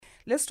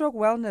Let's talk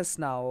wellness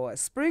now.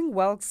 Spring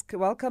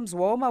welcomes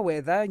warmer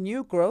weather,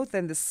 new growth,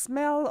 and the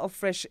smell of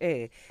fresh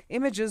air.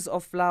 Images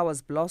of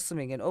flowers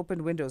blossoming and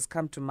open windows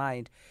come to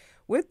mind.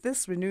 With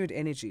this renewed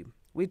energy,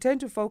 we tend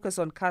to focus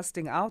on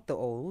casting out the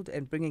old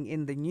and bringing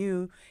in the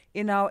new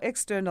in our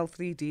external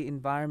 3D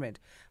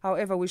environment.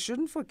 However, we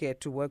shouldn't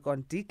forget to work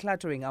on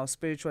decluttering our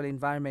spiritual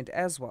environment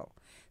as well.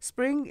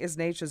 Spring is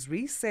nature's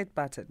reset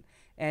button,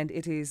 and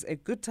it is a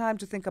good time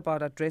to think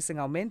about addressing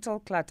our mental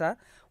clutter,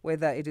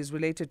 whether it is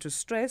related to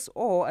stress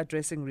or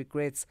addressing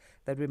regrets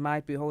that we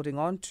might be holding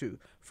on to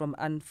from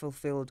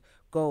unfulfilled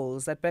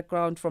goals. That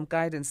background from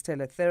guidance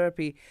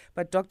teletherapy.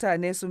 But Dr.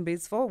 Anesu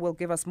Mbizvo will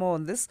give us more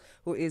on this,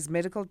 who is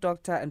medical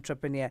doctor,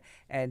 entrepreneur,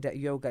 and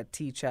yoga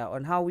teacher,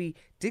 on how we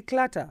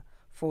declutter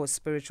for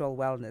spiritual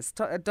wellness.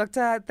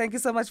 Doctor, thank you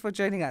so much for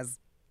joining us.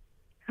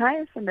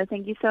 Hi, Asanda.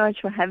 Thank you so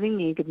much for having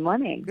me. Good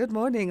morning. Good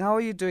morning. How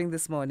are you doing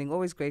this morning?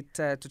 Always great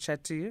to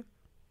chat to you.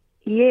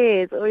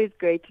 Yeah, it's always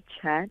great to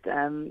chat.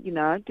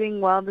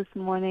 Doing well this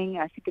morning.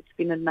 I think it's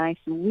been a nice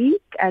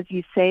week. As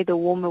you say, the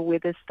warmer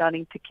weather's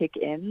starting to kick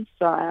in.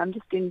 So I'm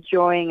just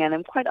enjoying, and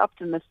I'm quite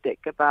optimistic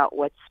about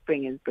what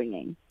spring is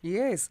bringing.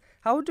 Yes.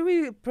 How do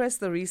we press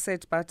the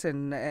reset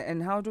button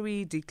and how do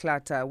we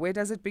declutter? Where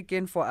does it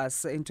begin for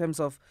us in terms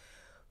of,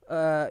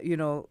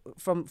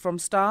 from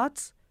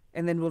start,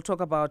 and then we'll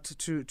talk about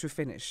to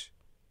finish?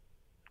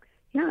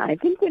 Yeah, I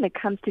think when it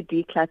comes to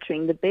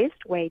decluttering, the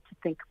best way to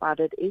think about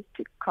it is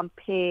to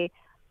compare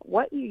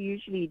what you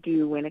usually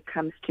do when it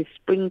comes to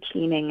spring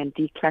cleaning and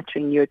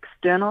decluttering your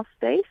external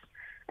space,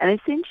 and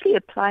essentially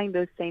applying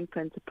those same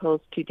principles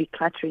to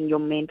decluttering your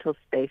mental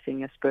space and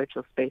your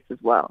spiritual space as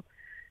well.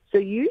 So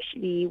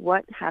usually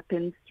what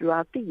happens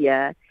throughout the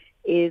year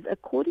is,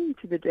 according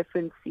to the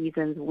different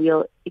seasons,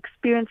 we'll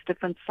experience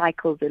different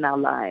cycles in our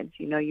lives.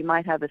 You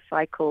might have a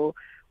cycle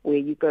where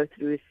you go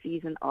through a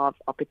season of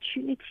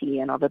opportunity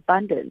and of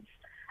abundance,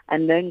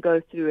 and then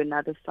go through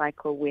another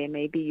cycle where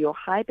maybe you're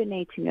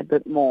hibernating a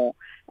bit more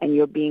and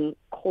you're being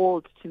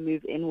called to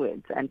move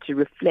inwards and to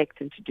reflect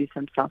and to do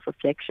some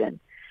self-reflection.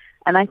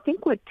 And I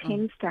think what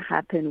tends to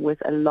happen with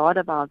a lot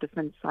of our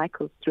different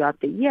cycles throughout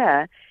the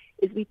year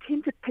is we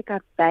tend to pick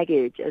up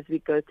baggage as we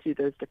go through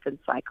those different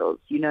cycles.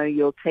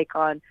 You'll take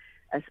on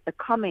a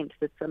comment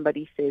that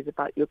somebody says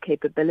about your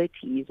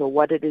capabilities or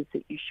what it is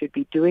that you should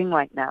be doing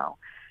right now.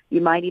 You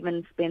might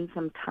even spend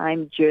some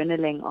time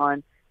journaling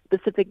on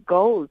specific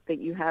goals that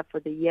you have for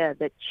the year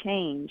that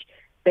change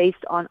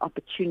based on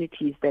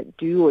opportunities that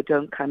do or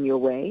don't come your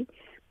way.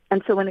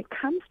 And so when it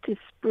comes to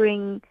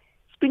spring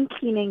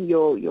cleaning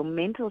your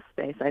mental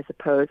space, I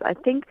suppose, I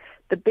think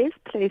the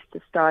best place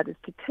to start is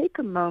to take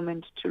a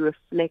moment to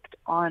reflect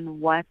on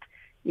what,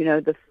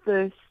 the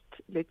first,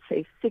 let's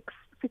say, six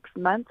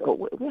months,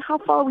 or how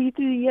far are we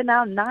through the year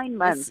now? 9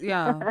 months.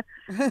 Yeah.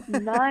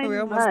 9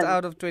 We're almost months.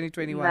 out of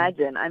 2021.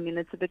 Imagine. I mean,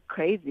 it's a bit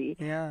crazy.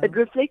 Yeah. But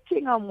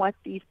reflecting on what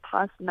these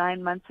past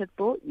 9 months have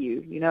brought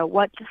you,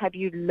 what have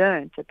you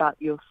learned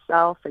about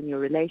yourself and your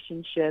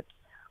relationships?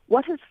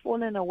 What has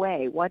fallen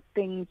away? What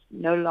things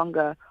no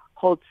longer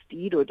hold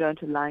stead or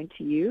don't align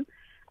to you?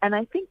 And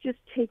I think just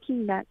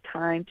taking that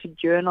time to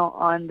journal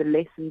on the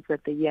lessons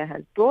that the year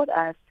has brought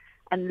us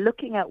and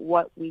looking at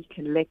what we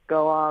can let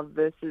go of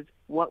versus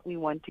what we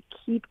want to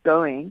keep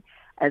going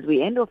as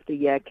we end off the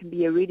year can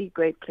be a really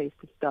great place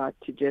to start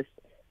to just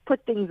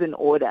put things in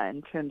order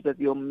in terms of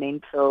your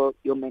mental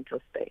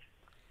space.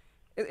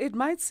 It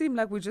might seem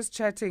like we're just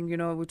chatting,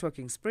 we're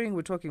talking spring,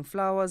 we're talking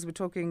flowers, we're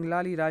talking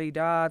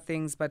la-li-da-li-da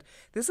things, but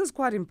this is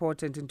quite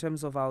important in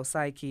terms of our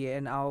psyche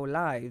and our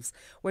lives.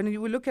 When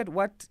you look at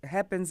what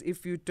happens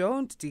if you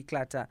don't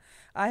declutter,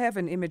 I have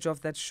an image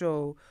of that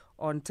show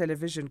on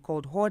television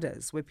called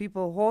Hoarders, where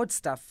people hoard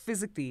stuff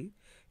physically,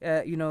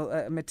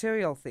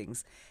 material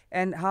things,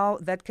 and how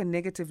that can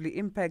negatively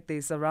impact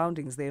their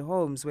surroundings, their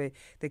homes, where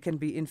there can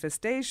be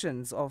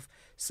infestations of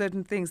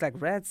certain things like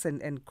rats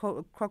and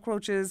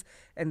cockroaches,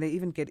 and they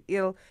even get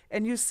ill.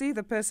 And you see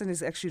the person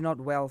is actually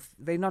not well,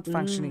 they're not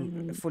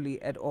functioning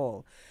fully at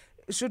all.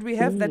 Should we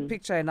have that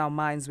picture in our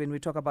minds when we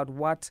talk about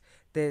what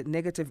the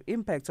negative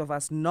impacts of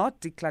us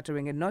not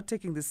decluttering and not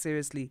taking this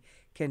seriously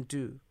can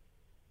do?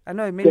 I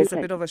know maybe it's a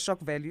bit of a shock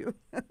value.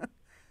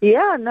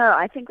 Yeah, no,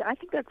 I think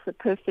that's the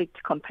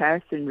perfect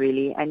comparison,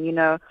 really.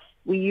 And,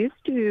 we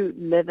used to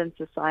live in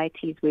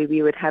societies where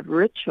we would have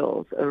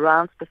rituals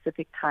around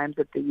specific times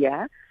of the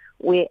year,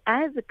 where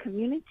as a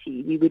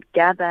community we would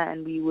gather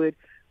and we would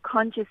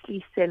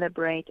consciously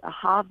celebrate a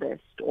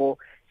harvest or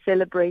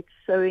celebrate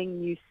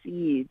sowing new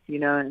seeds,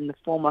 in the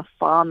form of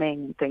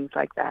farming and things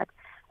like that.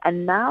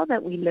 And now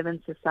that we live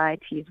in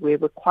societies where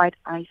we're quite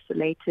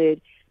isolated,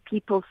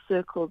 people's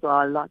circles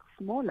are a lot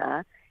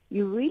smaller,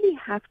 you really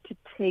have to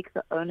take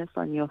the onus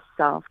on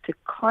yourself to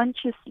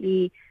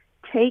consciously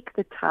take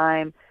the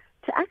time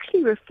to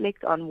actually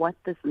reflect on what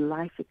this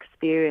life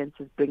experience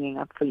is bringing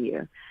up for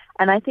you.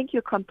 And I think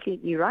you're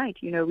completely right.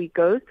 We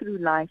go through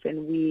life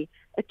and we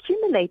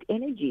accumulate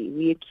energy.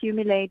 We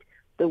accumulate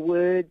the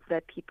words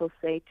that people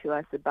say to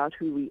us about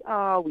who we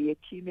are. We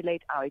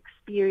accumulate our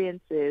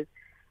experiences.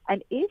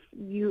 And if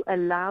you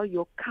allow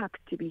your cup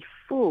to be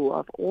full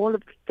of all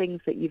of the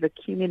things that you've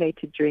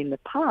accumulated during the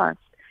past,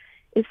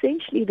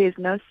 essentially there's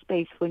no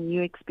space for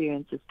new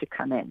experiences to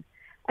come in.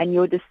 And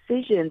your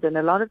decisions and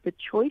a lot of the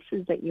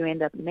choices that you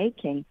end up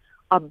making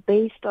are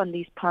based on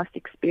these past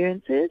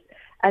experiences,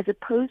 as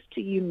opposed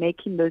to you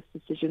making those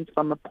decisions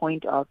from a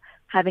point of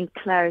having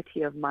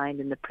clarity of mind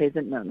in the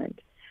present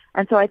moment.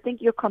 And so I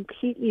think you're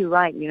completely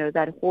right.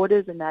 That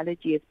hoarder's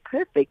analogy is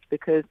perfect,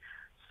 because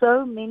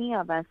so many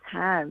of us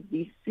have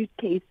these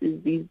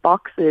suitcases, these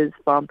boxes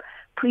from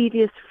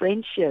previous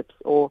friendships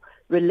or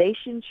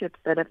relationships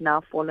that have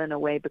now fallen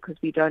away because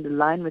we don't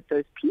align with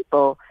those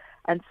people.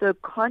 And so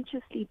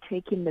consciously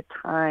taking the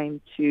time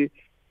to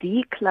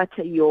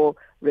declutter your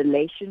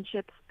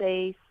relationship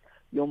space,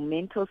 your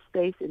mental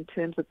space in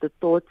terms of the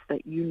thoughts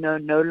that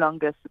no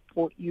longer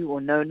support you or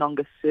no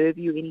longer serve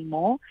you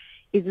anymore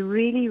is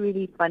really,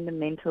 really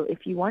fundamental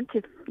if you want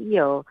to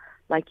feel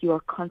like you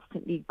are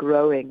constantly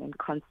growing and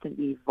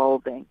constantly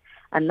evolving.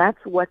 And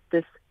that's what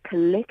this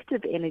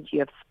collective energy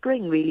of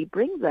spring really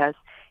brings us,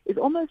 is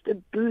almost a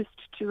boost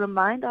to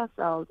remind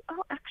ourselves,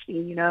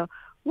 actually,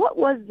 what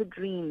was the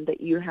dream that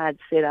you had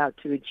set out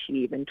to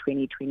achieve in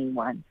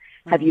 2021?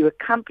 Mm-hmm. Have you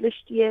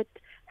accomplished yet?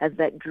 Has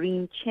that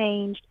dream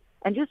changed?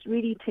 And just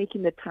really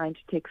taking the time to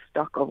take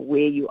stock of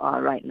where you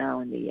are right now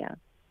in the year.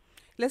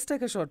 Let's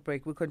take a short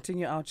break. We'll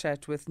continue our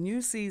chat with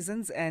new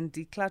seasons and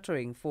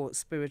decluttering for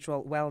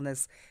spiritual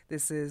wellness.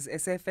 This is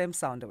SAFM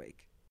Sound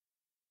Awake.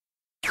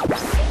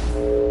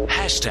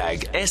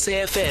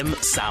 #SAFM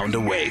Sound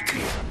Awake.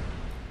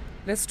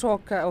 Let's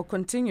talk or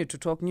continue to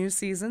talk new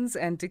seasons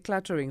and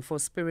decluttering for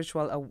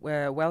spiritual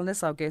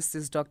wellness. Our guest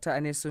is Dr.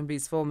 Anesu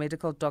Mbizvo,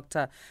 medical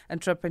doctor,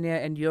 entrepreneur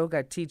and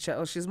yoga teacher.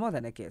 Oh, she's more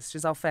than a guest.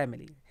 She's our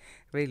family,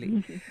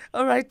 really.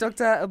 All right,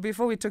 doctor,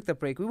 before we took the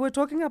break, we were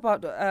talking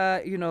about,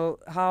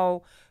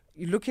 how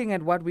looking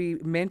at what we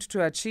meant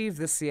to achieve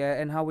this year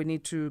and how we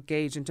need to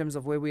gauge in terms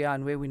of where we are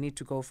and where we need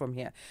to go from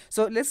here.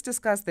 So let's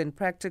discuss then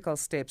practical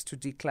steps to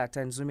declutter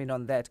and zoom in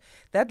on that.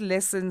 That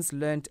lessons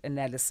learned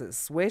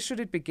analysis. Where should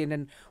it begin,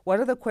 and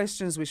what are the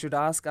questions we should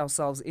ask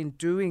ourselves in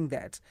doing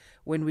that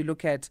when we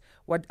look at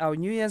what our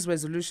New Year's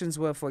resolutions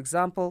were, for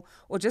example,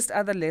 or just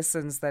other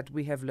lessons that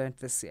we have learned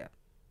this year?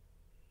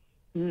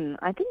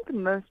 I think the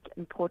most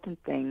important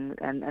thing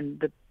and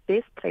the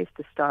best place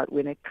to start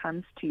when it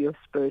comes to your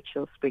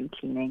spiritual spring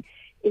cleaning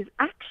is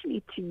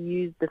actually to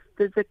use the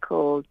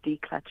physical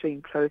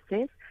decluttering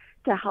process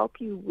to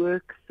help you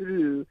work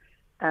through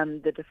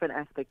the different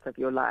aspects of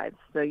your lives.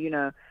 So,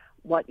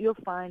 what you'll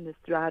find is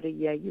throughout a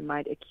year you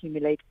might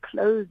accumulate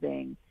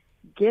clothing,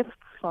 gifts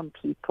from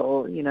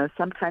people,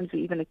 sometimes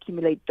we even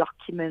accumulate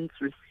documents,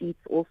 receipts,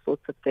 all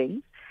sorts of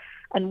things.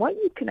 And what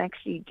you can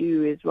actually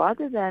do is,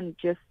 rather than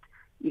just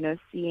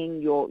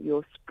seeing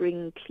your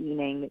spring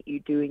cleaning that you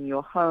do in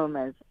your home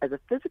as a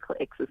physical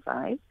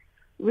exercise,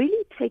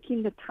 really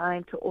taking the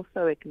time to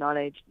also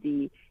acknowledge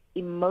the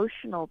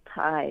emotional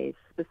ties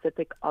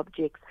specific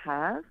objects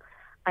have,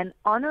 and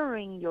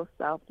honoring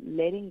yourself,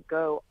 letting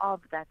go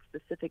of that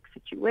specific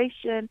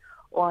situation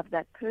or of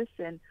that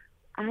person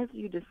as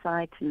you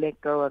decide to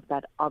let go of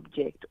that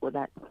object or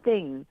that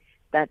thing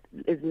that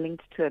is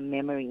linked to a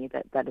memory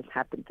that has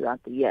happened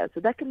throughout the year. So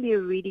that can be a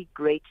really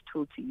great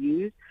tool to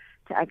use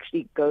to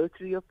actually go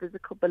through your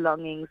physical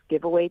belongings,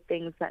 give away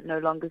things that no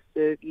longer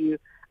serve you.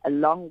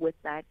 Along with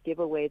that, give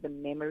away the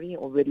memory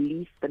or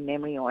release the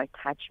memory or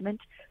attachment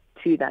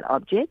to that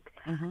object.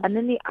 Mm-hmm. And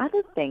then the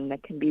other thing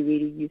that can be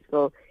really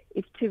useful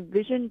is to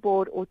vision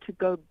board, or to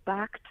go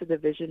back to the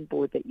vision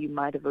board that you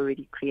might have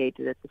already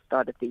created at the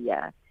start of the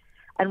year.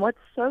 And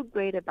what's so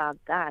great about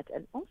that,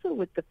 and also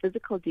with the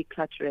physical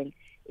decluttering,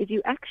 is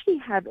you actually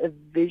have a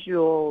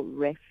visual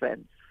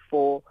reference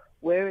for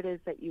where it is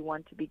that you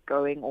want to be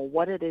going or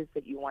what it is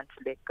that you want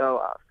to let go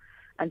of.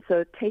 And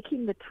so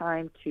taking the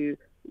time to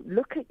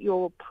look at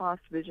your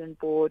past vision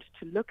board,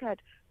 to look at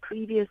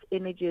previous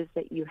images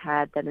that you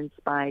had that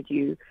inspired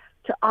you,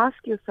 to ask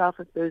yourself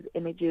if those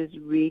images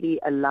really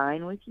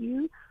align with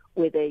you,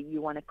 whether you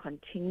want to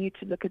continue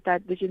to look at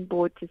that vision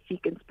board to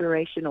seek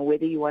inspiration or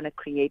whether you want to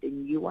create a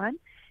new one,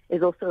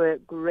 is also a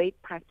great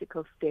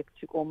practical step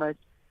to almost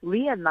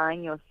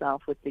realign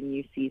yourself with the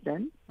new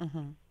season.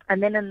 Mm-hmm.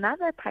 And then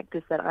another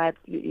practice that I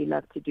absolutely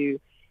love to do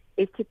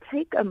is to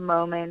take a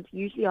moment,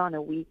 usually on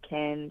a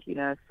weekend,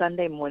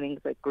 Sunday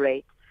mornings are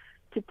great,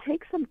 to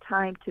take some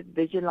time to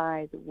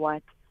visualize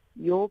what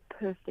your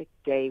perfect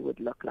day would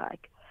look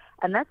like.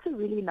 And that's a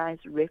really nice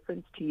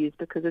reference to use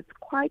because it's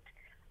quite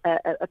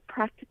a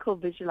practical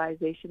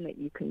visualization that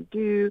you can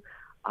do,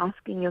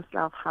 asking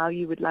yourself how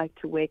you would like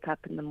to wake up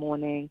in the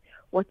morning,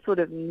 what sort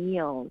of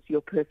meals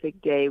your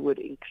perfect day would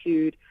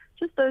include,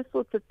 just those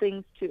sorts of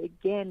things to,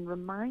 again,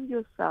 remind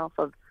yourself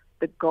of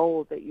the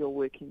goal that you're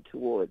working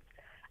towards.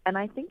 And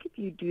I think if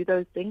you do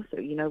those things, so,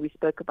 we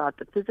spoke about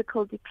the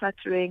physical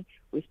decluttering,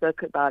 we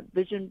spoke about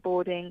vision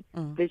boarding,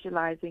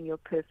 visualizing your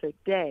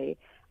perfect day.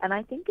 And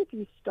I think if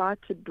you start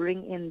to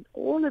bring in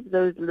all of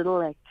those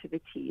little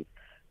activities,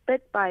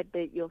 bit by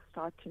bit, you'll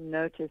start to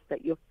notice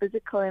that your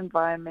physical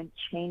environment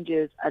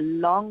changes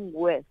along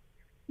with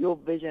your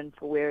vision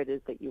for where it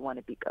is that you want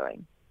to be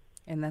going.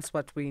 And that's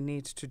what we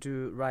need to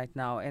do right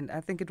now. And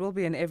I think it will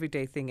be an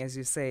everyday thing, as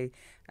you say,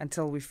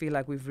 until we feel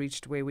like we've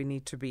reached where we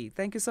need to be.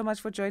 Thank you so much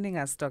for joining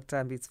us, Dr.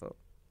 Mbizvo.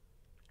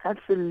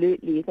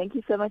 Absolutely. Thank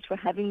you so much for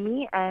having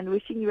me, and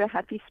wishing you a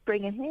happy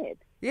spring ahead.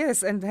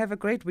 Yes, and have a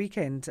great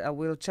weekend.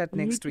 We'll chat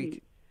next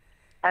week.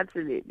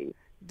 Absolutely.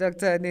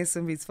 Dr.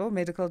 Anesu Mbizvo,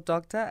 medical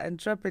doctor,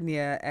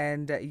 entrepreneur,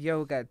 and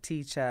yoga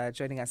teacher,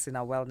 joining us in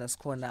our Wellness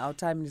Corner. Our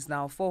time is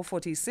now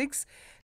 4:46.